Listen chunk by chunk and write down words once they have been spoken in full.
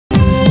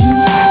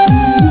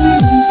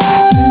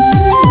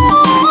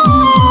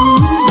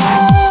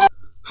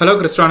Hello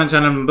Christo Ananth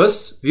channel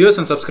members, viewers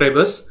and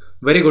subscribers.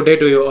 Very good day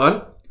to you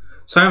all.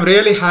 So I am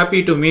really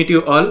happy to meet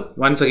you all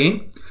once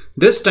again.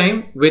 This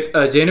time with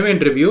a genuine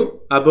review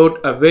about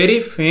a very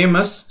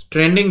famous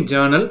trending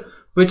journal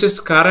which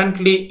is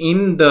currently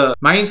in the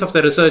minds of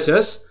the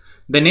researchers.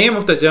 The name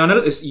of the journal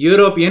is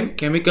European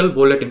Chemical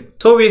Bulletin.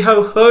 So we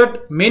have heard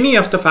many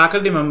of the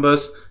faculty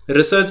members,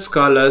 research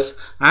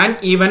scholars and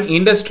even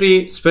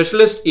industry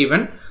specialists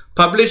even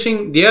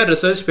publishing their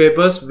research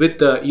papers with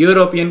the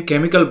European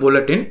Chemical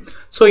Bulletin.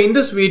 So in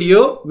this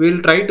video, we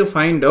will try to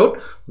find out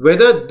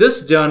whether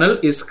this journal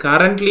is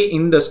currently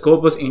in the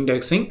Scopus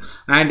indexing,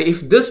 and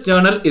if this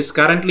journal is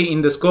currently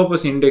in the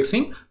Scopus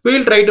indexing, we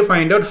will try to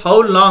find out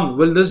how long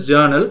will this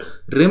journal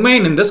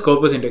remain in the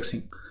Scopus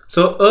indexing.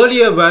 So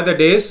earlier were the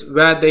days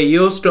where they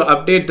used to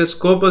update the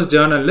Scopus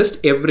journal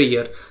list every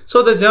year.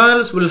 So the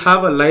journals will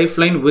have a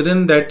lifeline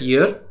within that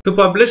year to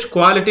publish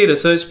quality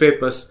research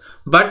papers.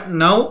 But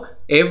now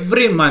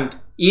every month,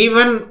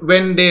 even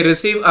when they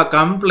receive a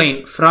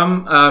complaint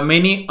from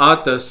many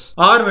authors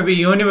or maybe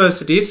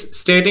universities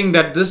stating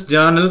that this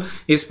journal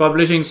is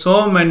publishing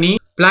so many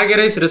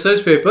plagiarized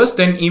research papers,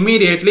 then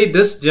immediately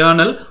this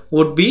journal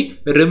would be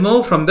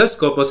removed from the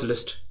Scopus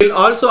list. We'll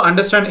also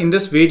understand in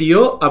this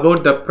video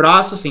about the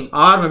processing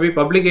or maybe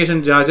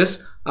publication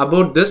charges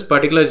about this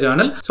particular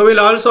journal. So we'll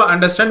also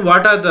understand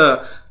what are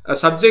the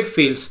subject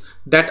fields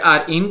that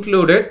are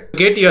included to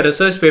get your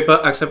research paper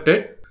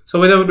accepted. So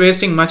without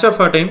wasting much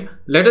of our time,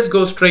 let us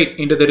go straight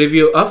into the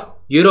review of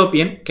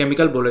European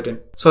Chemical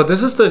Bulletin. So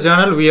this is the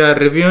journal we are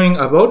reviewing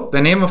about.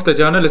 The name of the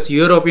journal is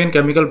European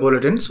Chemical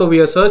Bulletin. So we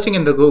are searching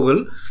in the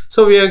Google.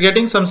 So we are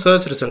getting some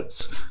search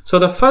results. So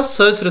the first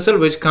search result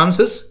which comes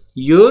is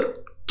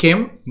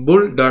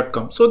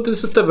yourchembull.com. So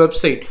this is the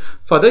website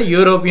for the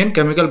European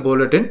Chemical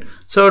Bulletin.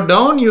 So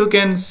down you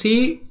can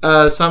see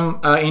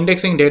some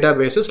indexing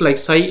databases like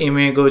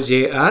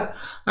SciImago.jr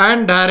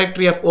and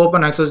directory of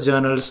open access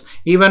journals.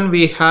 Even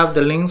we have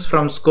the links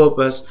from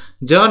Scopus,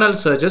 journal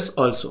searches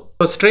also.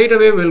 So straight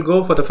away we'll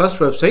go for the first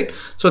website.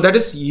 So that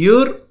is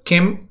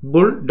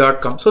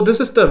yourchembull.com. So this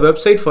is the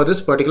website for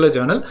this particular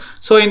journal.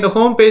 So in the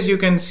home page you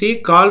can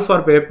see call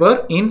for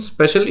paper in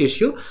special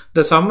issue.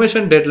 The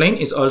submission deadline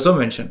is also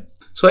mentioned.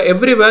 So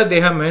everywhere they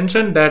have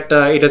mentioned that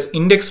it is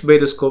indexed by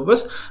the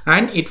Scopus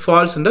and it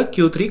falls in the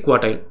Q3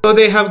 quartile. So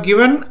they have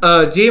given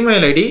a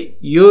Gmail ID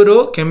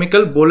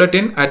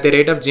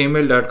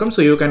eurochemicalbulletin@gmail.com.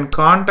 So you can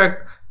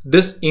contact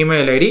this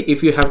email ID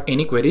if you have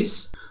any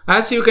queries.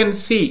 As you can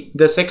see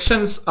the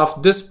sections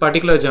of this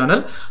particular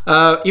journal,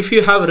 if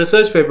you have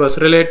research papers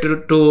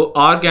related to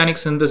organic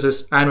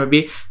synthesis and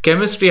maybe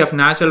chemistry of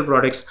natural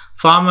products,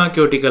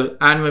 pharmaceutical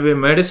and maybe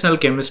medicinal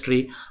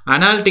chemistry,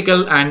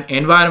 analytical and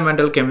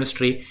environmental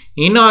chemistry,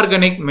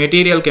 inorganic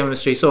material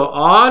chemistry, so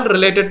all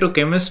related to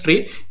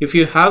chemistry, if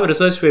you have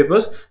research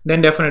papers,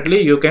 then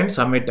definitely you can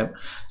submit them.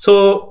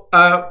 So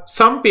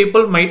some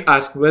people might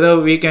ask whether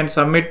we can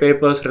submit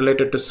papers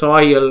related to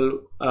soil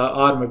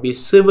or maybe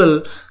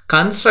civil,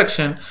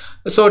 construction.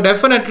 So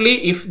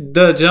definitely if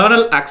the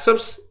journal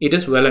accepts, it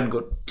is well and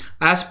good.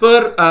 As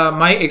per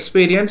my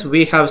experience,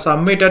 we have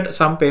submitted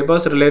some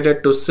papers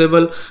related to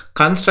civil,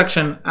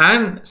 construction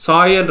and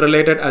soil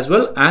related as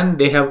well, and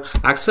they have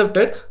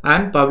accepted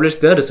and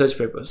published their research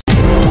papers.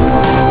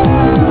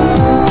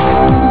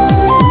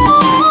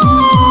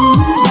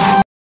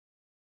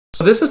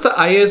 So this is the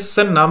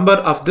ISSN number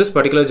of this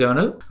particular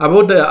journal.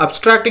 About the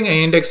abstracting and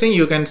indexing,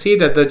 you can see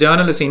that the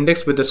journal is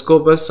indexed with the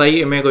Scopus,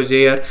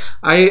 SciImago.jr.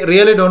 I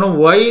really don't know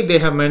why they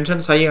have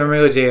mentioned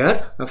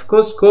SciImago.jr. Of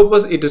course,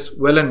 Scopus, it is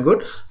well and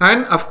good.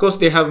 And of course,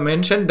 they have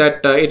mentioned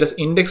that it is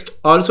indexed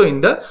also in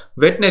the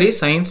veterinary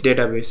science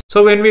database.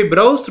 So when we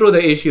browse through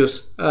the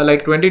issues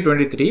like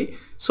 2023,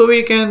 so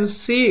we can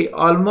see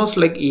almost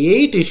like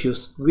 8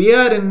 issues. We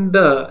are in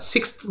the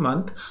 6th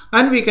month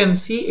and we can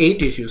see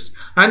 8 issues.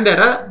 And there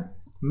are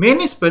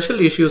many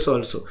special issues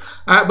also,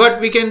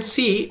 but we can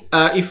see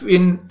if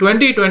in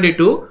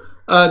 2022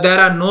 there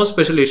are no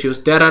special issues,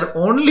 there are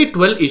only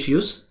 12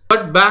 issues,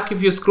 but back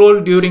if you scroll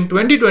during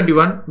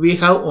 2021 we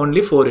have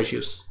only 4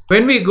 issues.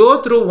 When we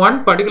go through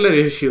one particular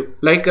issue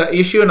like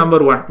issue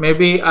number 1,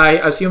 maybe I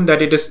assume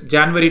that it is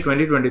January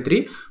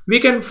 2023, we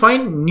can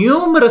find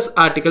numerous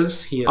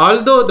articles here.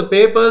 Although the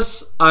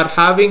papers are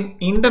having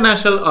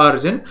international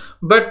origin,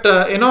 but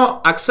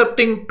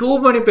accepting too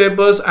many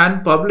papers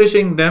and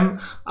publishing them,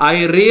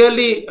 I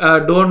really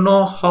don't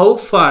know how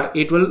far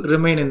it will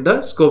remain in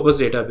the Scopus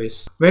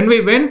database. When we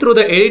went through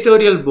the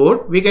editorial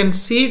board, we can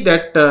see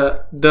that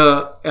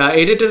the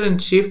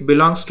editor-in-chief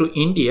belongs to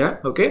India,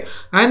 okay,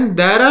 and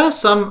there are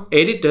some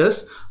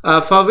editors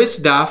for which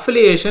the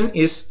affiliation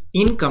is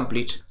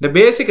incomplete. The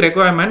basic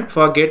requirement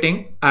for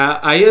getting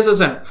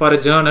ISSN for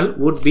a journal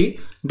would be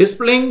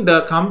displaying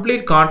the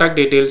complete contact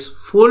details,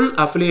 full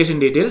affiliation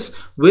details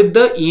with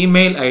the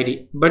email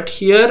ID. But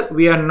here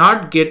we are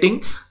not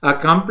getting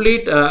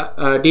complete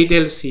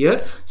details here.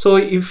 So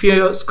if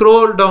you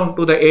scroll down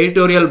to the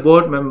editorial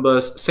board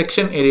members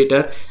section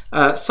editor,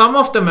 some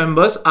of the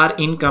members are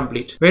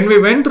incomplete. When we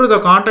went through the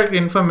contact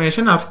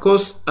information, of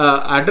course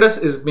address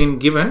is been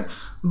given,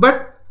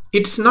 but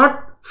it's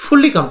not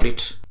fully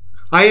complete.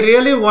 I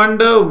really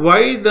wonder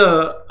why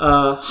the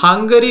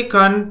Hungary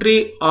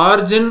country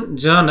origin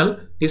journal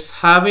is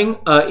having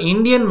an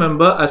Indian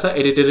member as an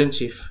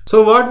editor-in-chief.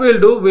 So what we'll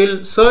do,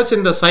 we'll search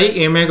in the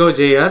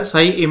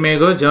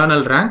SciImago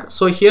journal rank.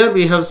 So here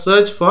we have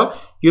searched for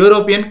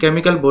European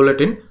Chemical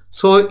Bulletin.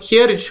 So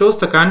here it shows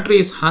the country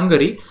is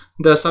Hungary.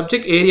 The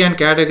subject area and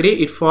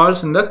category, it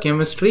falls in the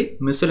chemistry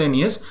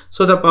miscellaneous.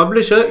 So the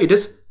publisher, it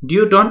is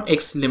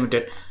Deuton-X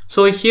Ltd.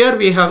 So here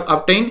we have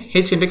obtained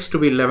H index to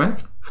be 11,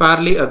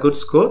 fairly a good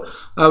score.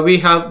 We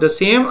have the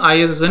same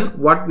ISSN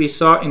what we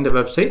saw in the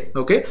website.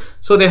 Okay,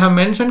 so they have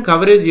mentioned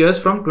coverage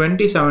years from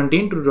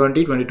 2017 to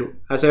 2022.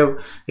 As I have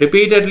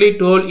repeatedly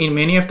told in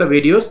many of the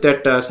videos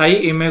that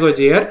SciImago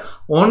JR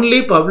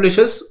only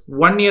publishes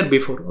 1 year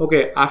before.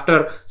 Okay,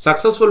 after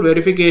successful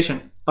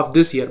verification of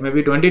this year,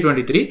 maybe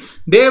 2023,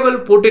 they will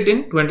put it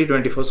in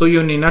 2024, so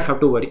you need not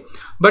have to worry.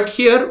 But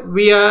here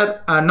we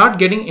are not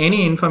getting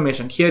any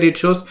information. Here it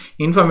shows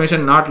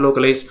information not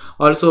localized,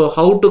 also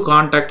how to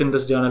contact in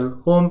this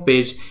journal, home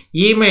page,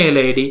 email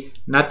ID,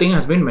 nothing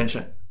has been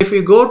mentioned. If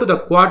we go to the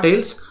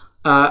quartiles,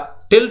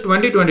 till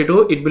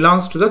 2022 it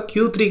belongs to the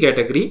Q3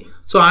 category.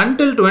 So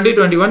until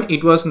 2021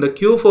 it was in the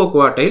Q4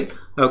 quartile.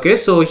 Okay,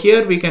 so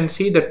here we can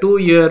see the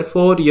 2-year,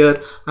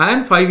 4-year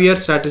and 5-year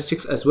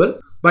statistics as well.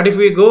 But if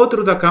we go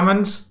through the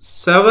comments,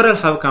 several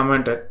have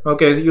commented.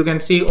 Okay, you can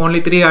see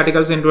only 3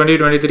 articles in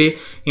 2023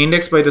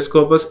 indexed by the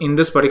Scopus in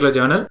this particular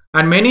journal,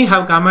 and many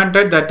have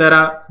commented that there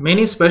are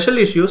many special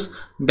issues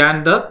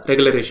than the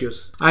regular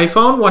issues. I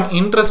found one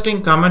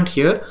interesting comment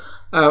here.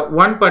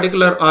 One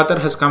particular author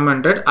has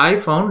commented, I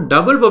found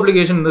double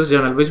publication in this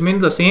journal, which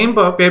means the same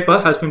paper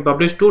has been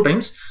published 2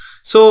 times.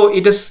 So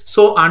it is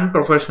so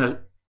unprofessional.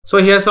 So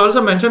he has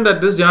also mentioned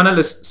that this journal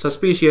is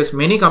suspicious.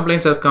 Many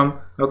complaints have come.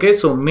 Okay,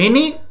 so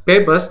many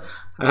papers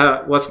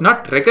was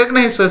not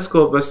recognized as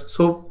Scopus.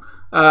 So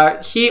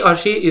he or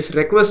she is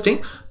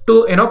requesting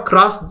to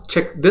cross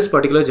check this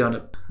particular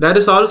journal. There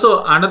is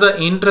also another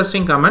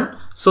interesting comment.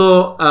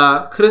 So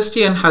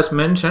Christian has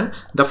mentioned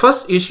the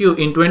first issue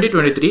in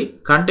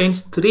 2023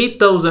 contains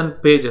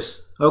 3000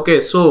 pages.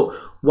 Okay, so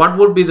what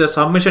would be the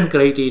submission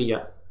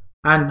criteria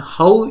and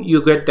how you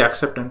get the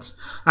acceptance,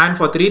 and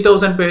for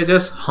 3000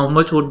 pages how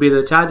much would be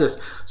the charges?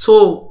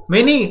 So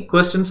many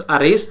questions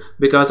arise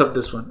because of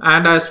this one,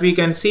 and as we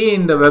can see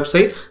in the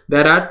website,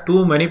 there are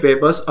too many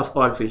papers of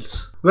all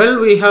fields. Well,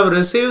 we have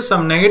received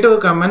some negative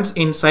comments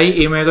in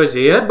SciImago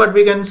JR, but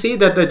we can see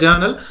that the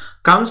journal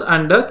comes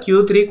under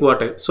Q3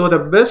 quartile. So the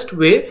best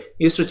way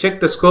is to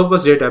check the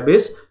Scopus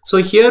database. So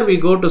here we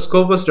go to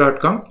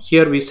scopus.com.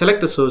 Here we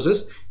select the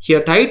sources.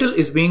 Here title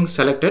is being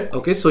selected.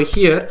 Okay, so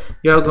here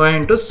you are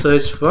going to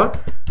search for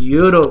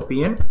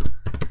European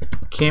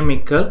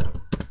Chemical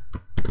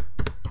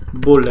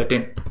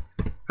Bulletin.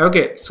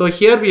 Okay, so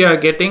here we are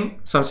getting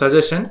some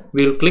suggestion.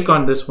 We'll click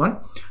on this one.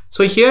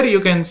 So here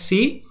you can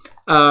see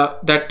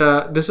that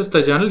this is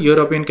the journal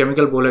European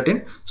Chemical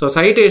Bulletin. So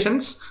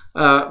citations,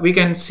 we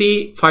can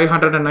see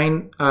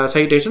 509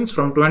 citations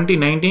from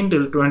 2019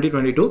 till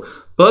 2022.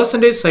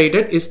 Percentage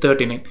cited is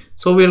 39.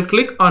 So we'll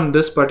click on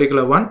this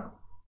particular one.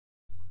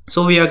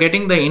 So we are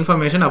getting the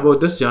information about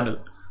this journal.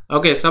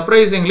 Okay,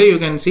 surprisingly you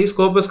can see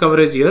Scopus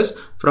coverage years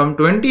from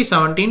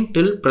 2017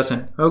 till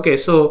present. Okay,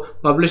 so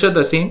publisher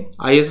the same,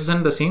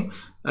 ISSN the same,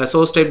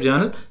 source type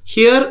journal.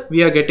 Here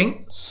we are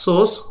getting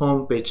source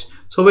homepage.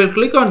 So we'll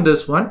click on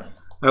this one.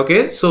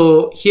 Okay,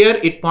 so here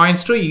it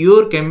points to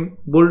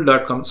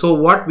yourchembull.com. So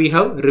what we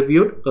have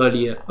reviewed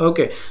earlier.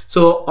 Okay,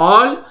 so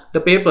all the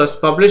papers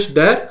published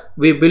there,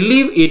 we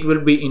believe it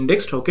will be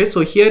indexed. Okay,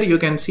 so here you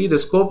can see the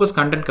Scopus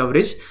content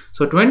coverage.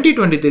 So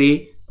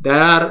 2023,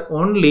 there are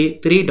only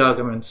 3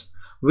 documents.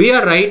 We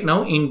are right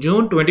now in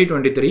June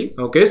 2023.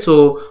 Okay,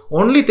 so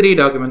only 3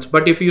 documents.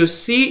 But if you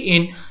see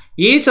in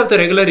each of the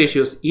regular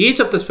issues,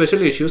 each of the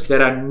special issues,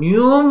 there are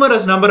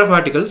numerous number of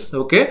articles.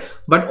 Okay,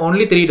 but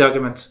only 3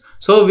 documents.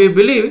 So we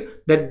believe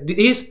that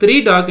these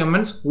 3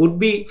 documents would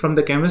be from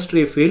the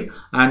chemistry field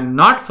and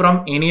not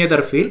from any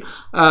other field.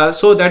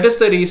 So that is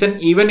the reason,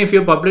 even if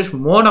you publish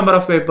more number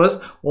of papers,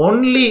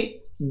 only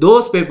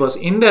those papers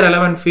in the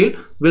relevant field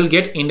will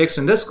get indexed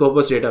in the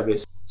Scopus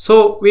database.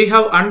 So we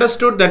have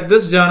understood that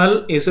this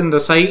journal is in the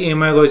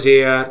SciImago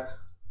JR.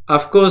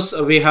 Of course,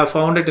 we have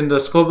found it in the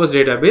Scopus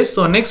database.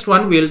 So next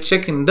one we'll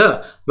check in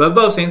the Web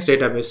of Science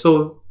database.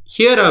 So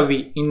here are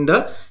we in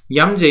the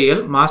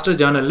MJL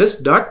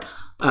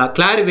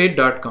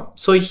masterjournalist.clarivate.com.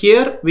 So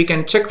here we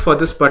can check for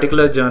this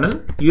particular journal,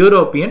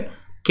 European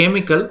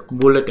Chemical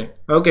Bulletin.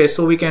 Okay,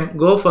 so we can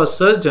go for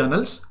search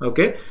journals.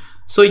 Okay,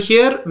 so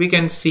here we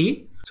can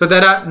see, so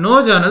there are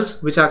no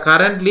journals which are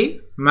currently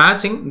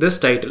matching this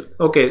title.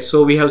 Okay,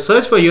 so we have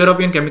searched for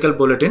European Chemical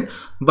Bulletin,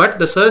 but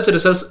the search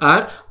results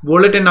are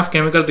Bulletin of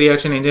Chemical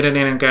Reaction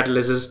Engineering and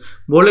Catalysis,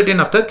 Bulletin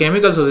of the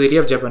Chemical Society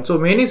of Japan. So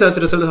many search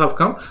results have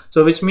come,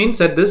 so which means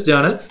that this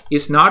journal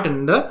is not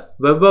in the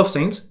Web of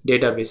Science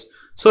database.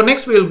 So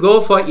next we will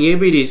go for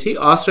ABDC,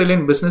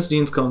 Australian Business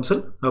Deans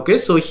Council. Okay,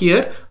 so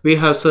here we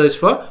have searched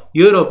for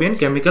European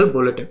Chemical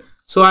Bulletin.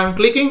 So I am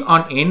clicking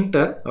on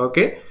enter.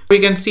 Okay, We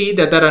can see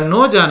that there are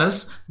no journals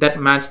that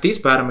match these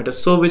parameters.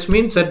 So which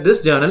means that this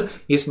journal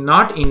is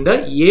not in the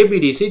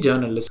ABDC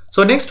journal list.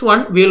 So next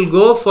one, we'll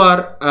go for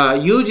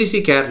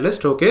UGC care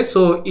list. Okay,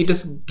 so it is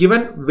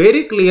given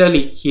very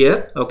clearly here.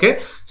 Okay,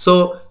 so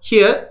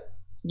here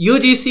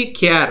UGC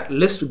care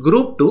list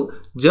group 2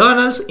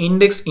 journals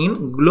indexed in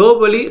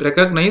globally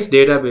recognized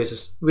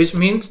databases, which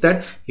means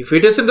that if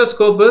it is in the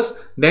Scopus,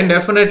 then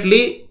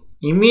definitely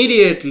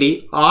immediately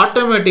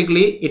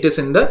automatically it is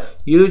in the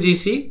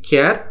UGC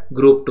care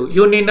group 2.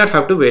 You need not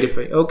have to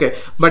verify. Okay,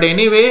 but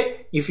anyway,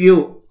 if you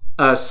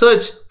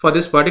search for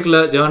this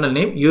particular journal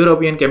name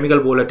European Chemical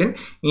Bulletin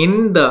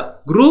in the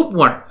group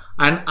 1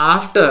 and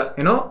after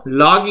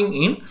logging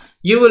in,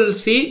 you will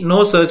see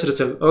no search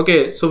result.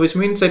 Okay, so which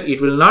means that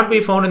it will not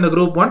be found in the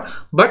group 1,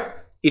 but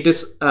it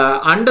is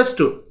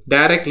understood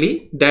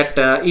directly that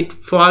it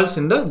falls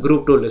in the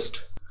group 2 list.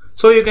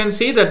 So you can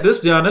see that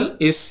this journal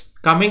is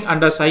coming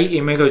under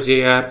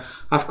SciImago.jr,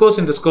 of course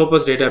in the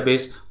Scopus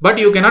database, but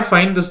you cannot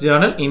find this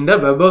journal in the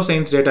Web of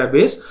Science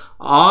database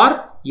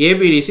or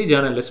ABDC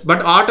journal list,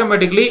 but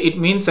automatically it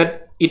means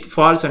that it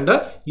falls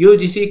under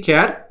UGC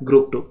care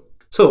group 2.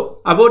 So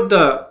about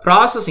the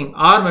processing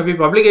or maybe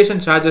publication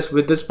charges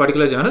with this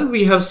particular journal,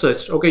 we have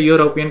searched, okay,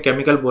 European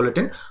Chemical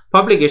Bulletin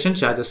publication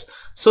charges.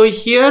 So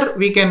here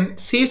we can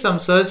see some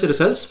search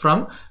results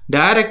from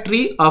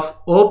directory of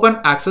open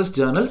access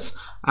journals,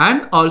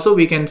 and also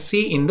we can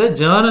see in the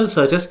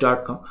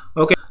journalsearches.com.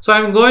 Okay, so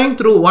I'm going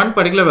through one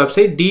particular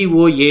website,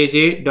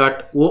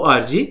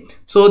 doaj.org.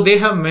 So they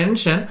have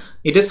mentioned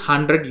it is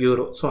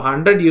 €100. So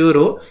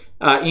 €100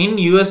 in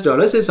US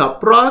dollars is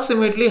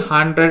approximately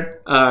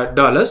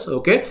 $100.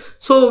 Okay,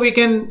 so we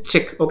can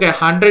check. Okay,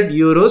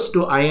 €100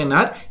 to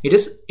INR, it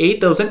is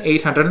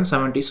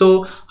 8,870.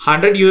 So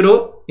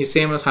 €100 is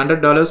same as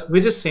 $100,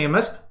 which is same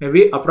as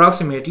maybe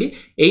approximately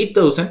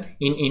 8,000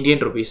 in Indian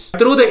rupees.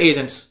 Through the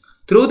agents,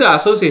 through the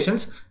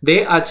associations,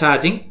 they are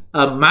charging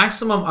a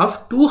maximum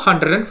of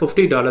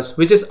 $250,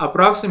 which is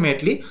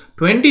approximately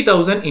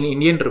 20,000 in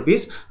Indian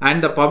rupees,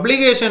 and the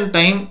publication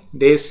time,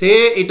 they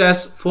say it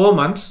has 4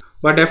 months,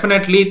 but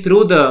definitely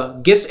through the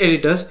guest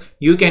editors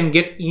you can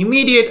get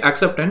immediate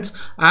acceptance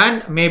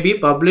and maybe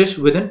publish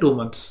within 2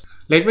 months.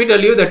 Let me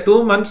tell you that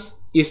 2 months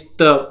is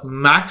the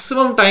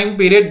maximum time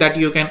period that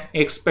you can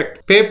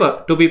expect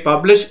paper to be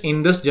published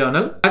in this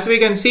journal. As we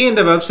can see in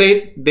the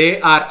website, they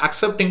are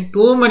accepting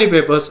too many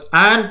papers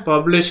and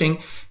publishing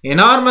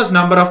enormous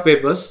number of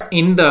papers.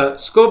 In the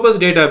Scopus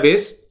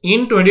database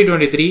in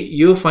 2023,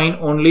 you find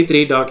only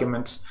 3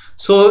 documents.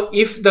 So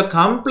if the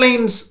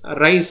complaints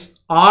rise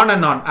on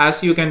and on,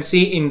 as you can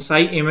see in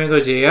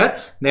SciImago.jr,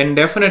 then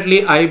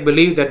definitely I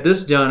believe that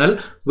this journal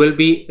will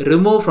be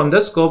removed from the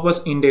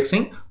Scopus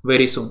indexing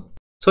very soon.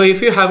 So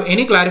if you have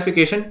any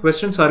clarification,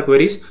 questions or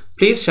queries,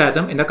 please share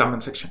them in the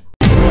comment section.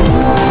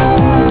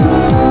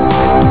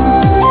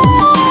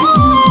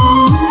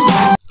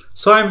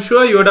 So I'm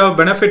sure you would have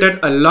benefited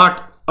a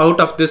lot out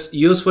of this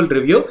useful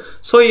review.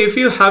 So if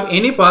you have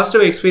any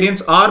positive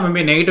experience or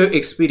maybe negative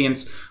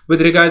experience with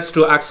regards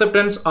to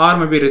acceptance or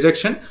maybe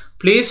rejection,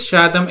 please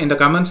share them in the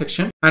comment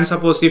section. And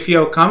suppose if you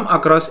have come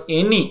across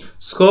any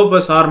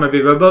Scopus or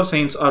maybe Web of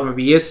Science or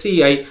maybe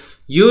SCI,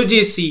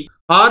 UGC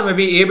or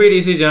maybe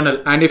ABDC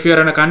journal, and if you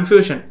are in a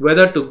confusion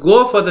whether to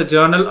go for the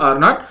journal or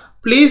not,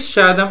 please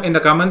share them in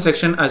the comment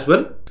section as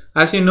well.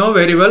 As you know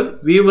very well,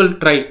 we will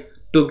try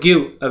to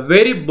give a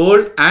very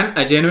bold and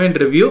a genuine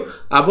review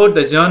about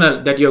the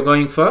journal that you're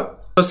going for.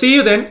 So see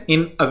you then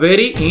in a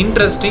very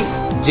interesting,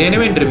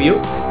 genuine review.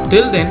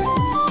 Till then,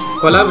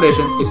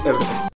 collaboration is everything.